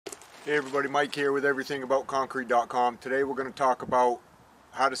Hey everybody, Mike here with everythingaboutconcrete.com. Today we're going to talk about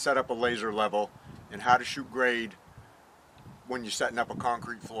how to set up a laser level and how to shoot grade when you're setting up a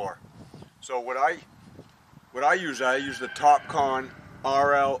concrete floor. So what I use the Topcon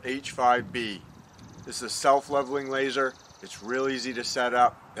RL-H5B. This is a self-leveling laser. It's real easy to set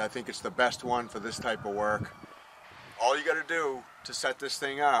up. I think it's the best one for this type of work. All you got to do to set this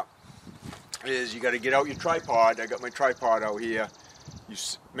thing up is you got to get out your tripod. I got my tripod out here. You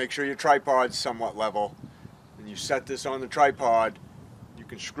make sure your tripod's somewhat level, and you set this on the tripod. You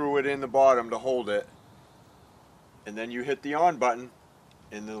can screw it in the bottom to hold it, and then you hit the on button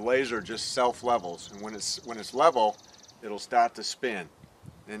and the laser just self levels, and when it's level, it'll start to spin.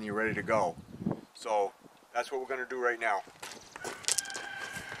 Then you're ready to go. So that's what we're going to do right now.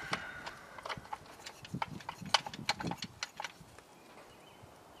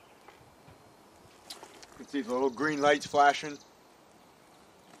 You can see the little green lights flashing.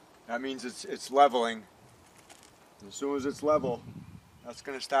 That means it's leveling. And as soon as it's level, that's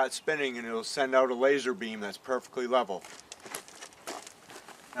going to start spinning and it'll send out a laser beam that's perfectly level.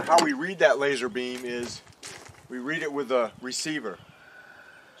 Now how we read that laser beam is we read it with a receiver.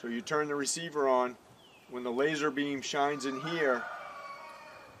 So you turn the receiver on. When the laser beam shines in here,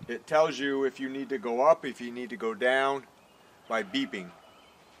 it tells you if you need to go up, if you need to go down by beeping.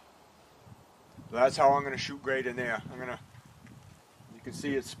 So that's how I'm going to shoot grade in there. You can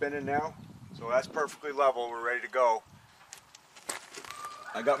see it's spinning now, so that's perfectly level. We're ready to go.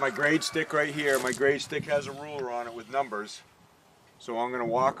 I got my grade stick right here. My grade stick has a ruler on it with numbers. So I'm going to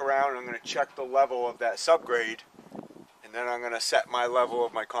walk around and I'm going to check the level of that subgrade, and then I'm going to set my level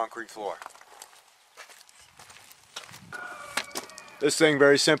of my concrete floor. This thing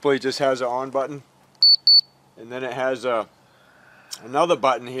very simply just has an on button, and then it has another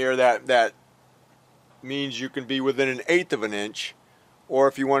button here that means you can be within 1/8 of an inch. Or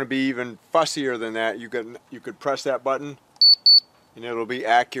if you want to be even fussier than that, you could press that button and it'll be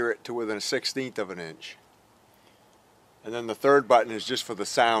accurate to within 1/16 of an inch. And then the third button is just for the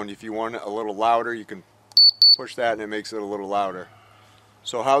sound. If you want it a little louder, you can push that and it makes it a little louder.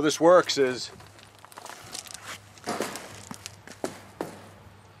 So how this works is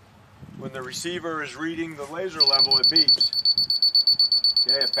when the receiver is reading the laser level, it beeps.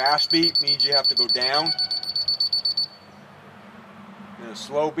 Okay, a fast beep means you have to go down. And a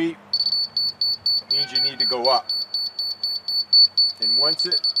slow beep means you need to go up. And once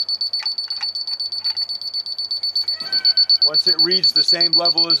it reads the same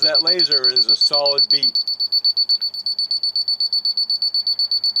level as that laser, it is a solid beep.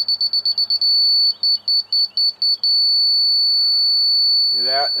 Hear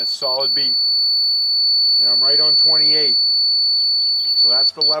that? That's a solid beep. And I'm right on 28. So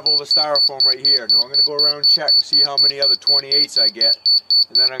that's the level of the styrofoam right here. Now I'm going to go around and check and see how many other 28s I get.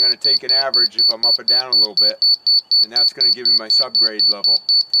 And then I'm going to take an average if I'm up or down a little bit. And that's going to give me my subgrade level.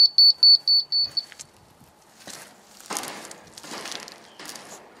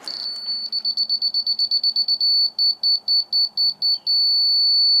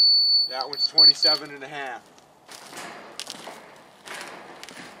 That one's 27.5.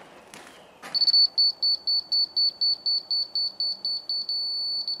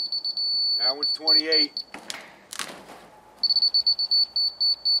 That one's 28.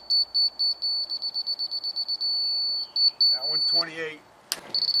 That one's 28.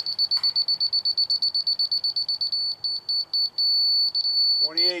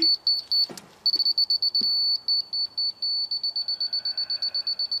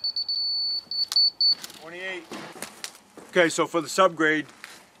 Okay, so for the subgrade,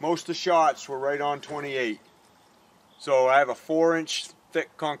 most of the shots were right on 28. So I have a 4-inch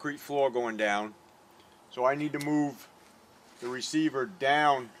thick concrete floor going down. So I need to move the receiver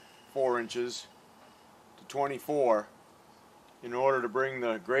down 4 inches to 24 in order to bring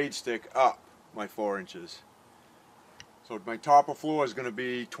the grade stick up my 4 inches. So my top of floor is going to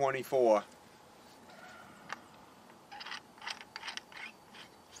be 24.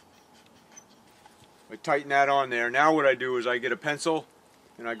 I tighten that on there. Now what I do is I get a pencil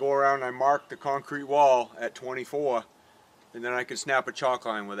and I go around and I mark the concrete wall at 24, and then I can snap a chalk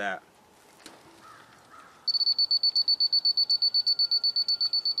line with that.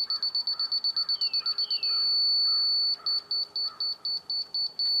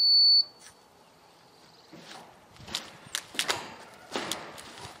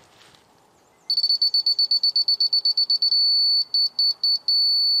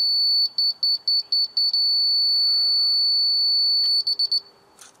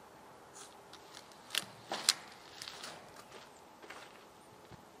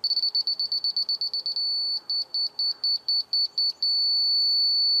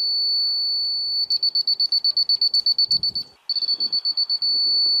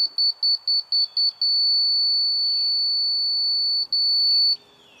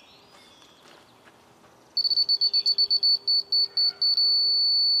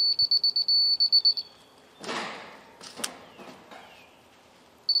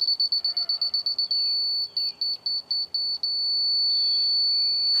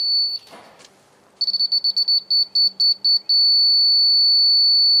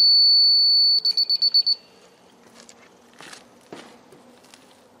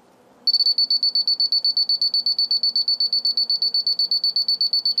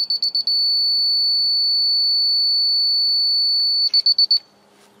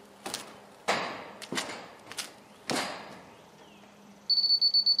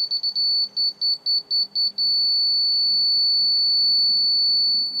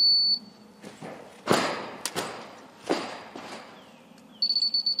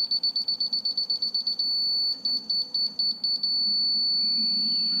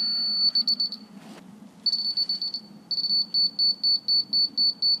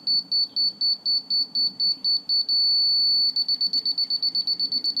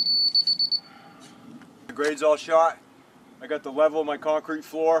 The grade's all shot. I got the level of my concrete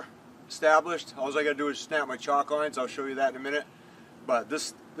floor established. All I got to do is snap my chalk lines. I'll show you that in a minute. But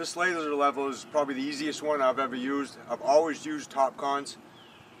this laser level is probably the easiest one I've ever used. I've always used Topcons.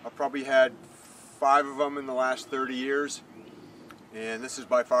 I've probably had 5 of them in the last 30 years. And this is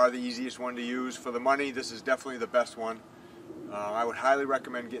by far the easiest one to use. For the money, this is definitely the best one. I would highly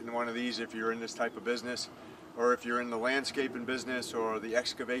recommend getting one of these if you're in this type of business, or if you're in the landscaping business or the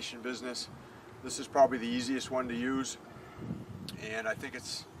excavation business. This is probably the easiest one to use, and I think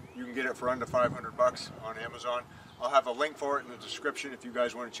you can get it for under 500 bucks on Amazon. I'll have a link for it in the description if you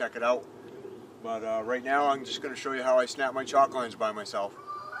guys want to check it out. But right now I'm just going to show you how I snap my chalk lines by myself.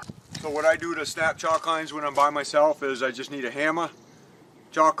 So what I do to snap chalk lines when I'm by myself is I just need a hammer,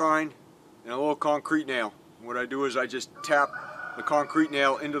 chalk line, and a little concrete nail. What I do is I just tap the concrete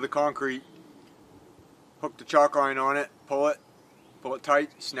nail into the concrete, hook the chalk line on it, pull it tight,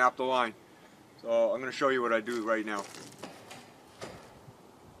 snap the line. So I'm going to show you what I do right now.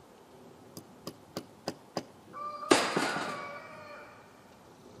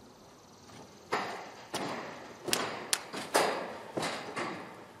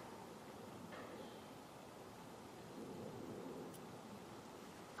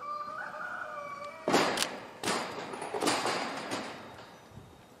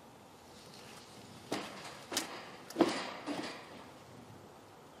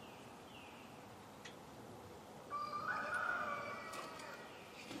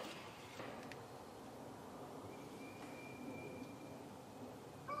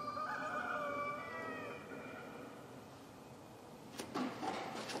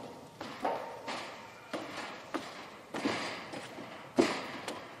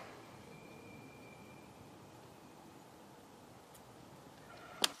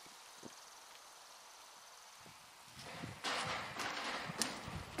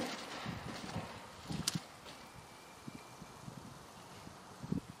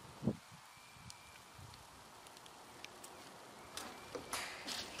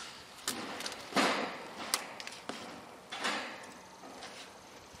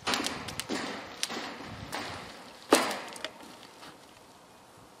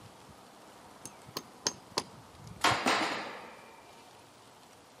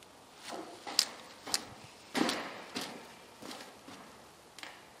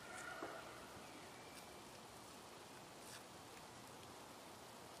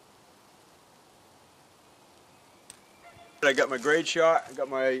 I got my grade shot, I got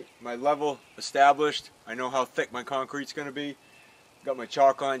my level established, I know how thick my concrete's going to be, got my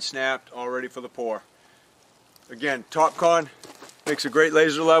chalk line snapped, all ready for the pour. Again, Topcon makes a great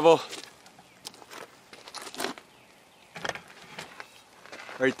laser level.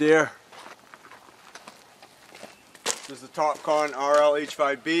 Right there. This is the Topcon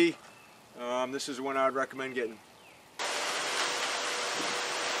RL-H5B. This is the one I would recommend getting.